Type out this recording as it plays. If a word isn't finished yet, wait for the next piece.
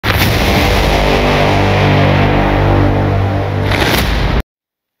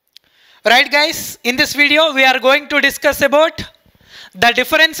Right guys, in this video we are going to discuss about the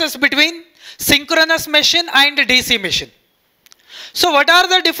differences between synchronous machine and DC machine. So what are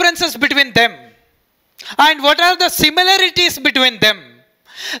the differences between them? And what are the similarities between them?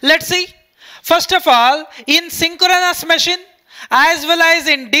 Let's see. First of all, in synchronous machine as well as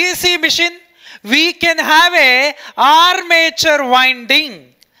in DC machine, we can have a armature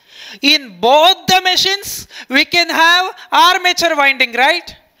winding. In both the machines, we can have armature winding,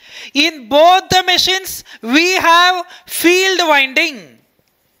 right? In both the machines, we have field winding.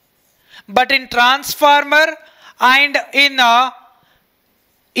 But in transformer and in a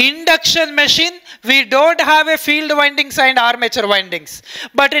induction machine, we don't have a field windings and armature windings.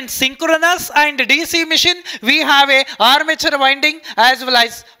 But in synchronous and DC machine, we have a armature winding as well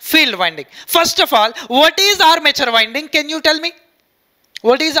as field winding. First of all, what is armature winding? Can you tell me?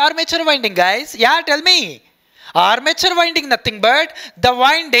 What is armature winding, guys? Yeah, tell me. Armature winding nothing but the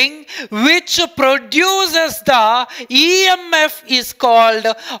winding which produces the EMF is called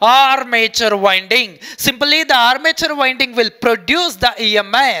armature winding. Simply the armature winding will produce the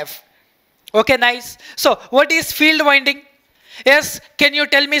EMF. Okay, nice. So what is field winding? Yes, can you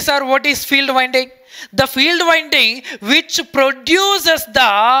tell me, sir, what is field winding? The field winding which produces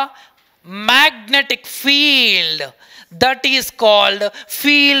the magnetic field, that is called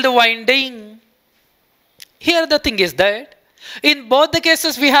field winding. Here the thing is that in both the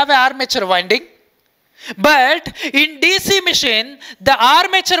cases we have an armature winding, but in DC machine the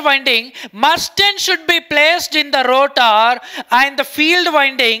armature winding must and should be placed in the rotor and the field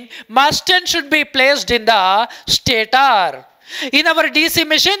winding must and should be placed in the stator. In our DC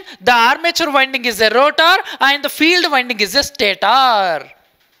machine the armature winding is a rotor and the field winding is a stator.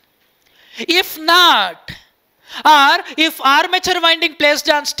 If not, or if armature winding placed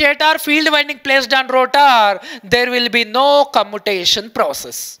on stator, field winding placed on rotor, there will be no commutation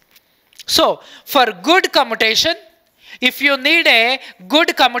process. So, for good commutation, if you need a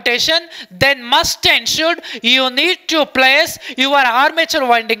good commutation, then must and should you need to place your armature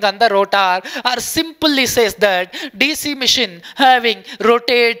winding on the rotor, or simply says that DC machine having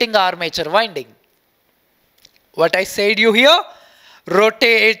rotating armature winding. What I said you here?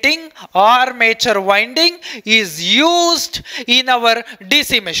 Rotating armature winding is used in our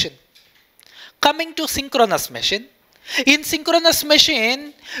DC machine. Coming to synchronous machine. In synchronous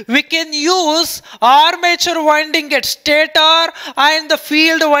machine, we can use armature winding at stator and the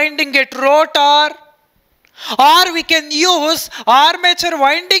field winding at rotor. Or we can use armature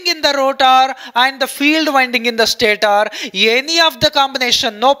winding in the rotor and the field winding in the stator. Any of the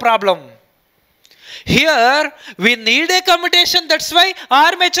combination, no problem. Here we need a commutation, that's why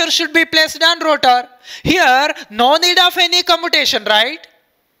armature should be placed on rotor. Here no need of any commutation, right?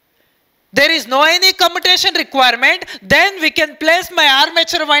 There is no any commutation requirement, then we can place my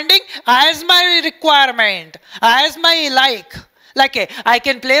armature winding as my requirement, as my like I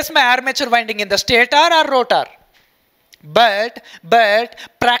can place my armature winding in the stator or rotor. But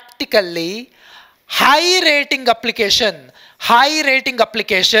practically high rating applications,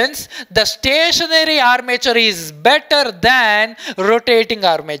 the stationary armature is better than rotating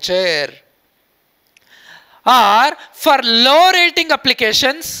armature. Or for low rating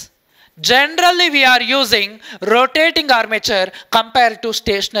applications, generally we are using rotating armature compared to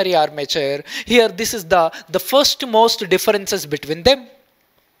stationary armature. Here this is the first most differences between them.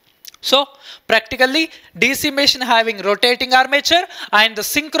 So, practically DC machine having rotating armature and the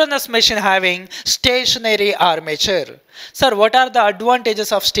synchronous machine having stationary armature. Sir, what are the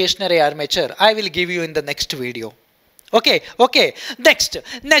advantages of stationary armature? I will give you in the next video. Okay. Next,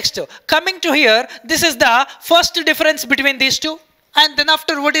 coming to here, this is the first difference between these two. And then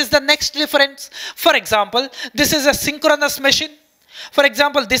after, what is the next difference? For example, this is a synchronous machine. For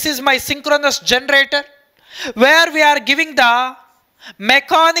example, this is my synchronous generator, where we are giving the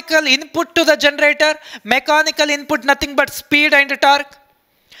mechanical input to the generator. Mechanical input nothing but speed and torque.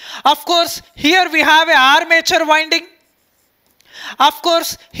 Of course, here we have a armature winding. Of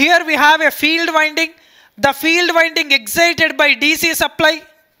course, here we have a field winding. The field winding excited by DC supply.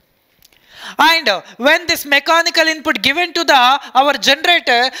 And when this mechanical input given to our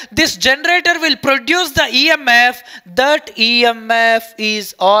generator, this generator will produce the EMF. That EMF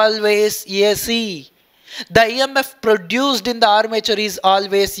is always AC. The EMF produced in the armature is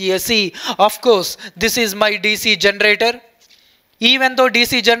always AC. Of course, this is my DC generator. Even though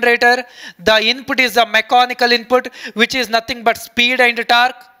DC generator, the input is a mechanical input, which is nothing but speed and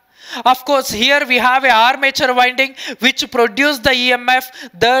torque. Of course, here we have a armature winding which produce the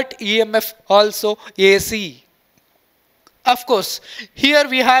EMF. That EMF also AC. Of course, here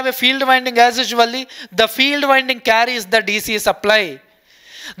we have a field winding as usually. The field winding carries the DC supply.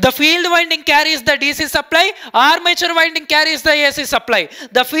 The field winding carries the DC supply, armature winding carries the AC supply.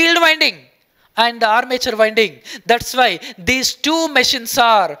 The field winding and the armature winding. That's why these two machines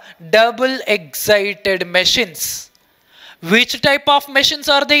are double excited machines. Which type of machines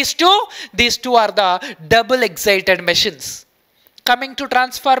are these two? These two are the double excited machines. Coming to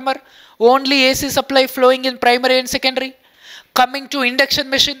transformer, only AC supply flowing in primary and secondary. Coming to induction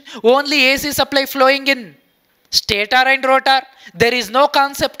machine, only AC supply flowing in stator and rotor. There is no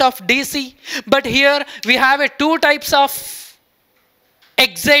concept of DC. But here we have two types of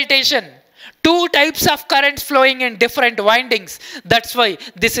excitation. Two types of currents flowing in different windings. That's why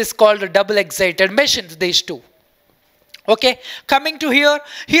this is called double excited machines, these two. Okay, coming to here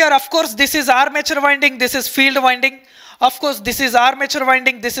of course this is armature winding, this is field winding. Of course this is armature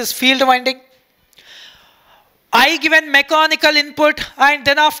winding, this is field winding. I given mechanical input and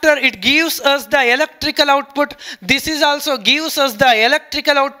then after it gives us the electrical output. This is also gives us the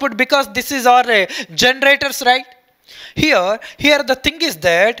electrical output because this is our generators, right? Here the thing is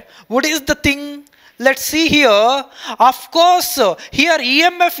that, what is the thing? Let's see here. Of course, here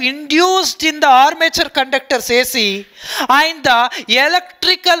EMF induced in the armature conductors AC and the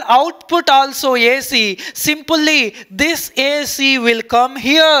electrical output also AC. Simply this AC will come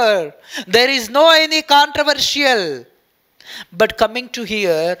here. There is no any controversial. But coming to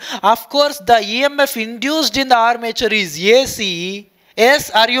here, of course the EMF induced in the armature is AC.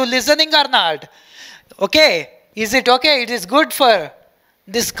 Yes, are you listening or not? Okay, is it okay? It is good for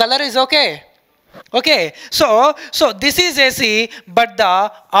this color is okay. Okay, so this is AC, but the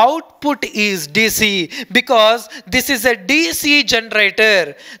output is DC because this is a DC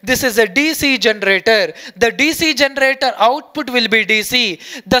generator. This is a DC generator. The DC generator output will be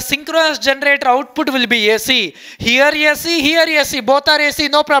DC. The synchronous generator output will be AC. Here AC, both are AC,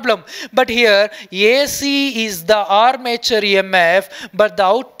 no problem. But here AC is the armature EMF, but the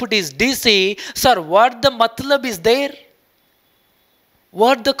output is DC. Sir, what the matlab is there?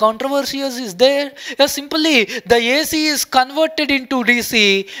 What the controversy is there? Simply the AC is converted into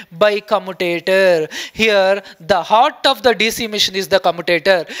DC by commutator. Here the heart of the DC machine is the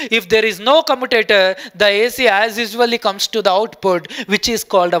commutator. If there is no commutator, the AC as usually comes to the output, which is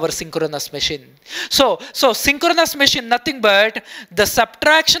called our synchronous machine. So synchronous machine nothing but the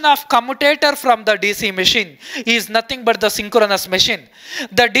subtraction of commutator from the DC machine is nothing but the synchronous machine.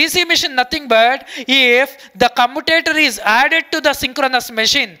 The DC machine nothing but if the commutator is added to the synchronous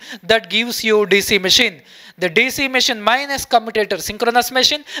machine, that gives you DC machine. The DC machine minus commutator synchronous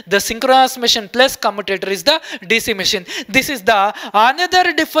machine, the synchronous machine plus commutator is the DC machine. This is the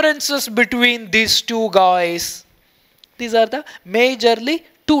another differences between these two guys. These are the majorly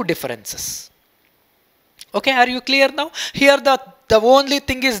two differences. Okay, are you clear now? Here the only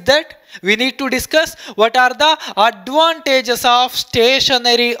thing is that we need to discuss what are the advantages of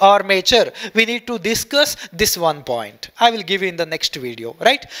stationary armature. We need to discuss this one point. I will give you in the next video,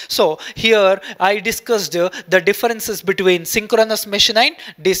 right? So here I discussed the differences between synchronous machine and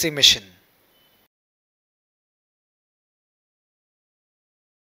DC machine.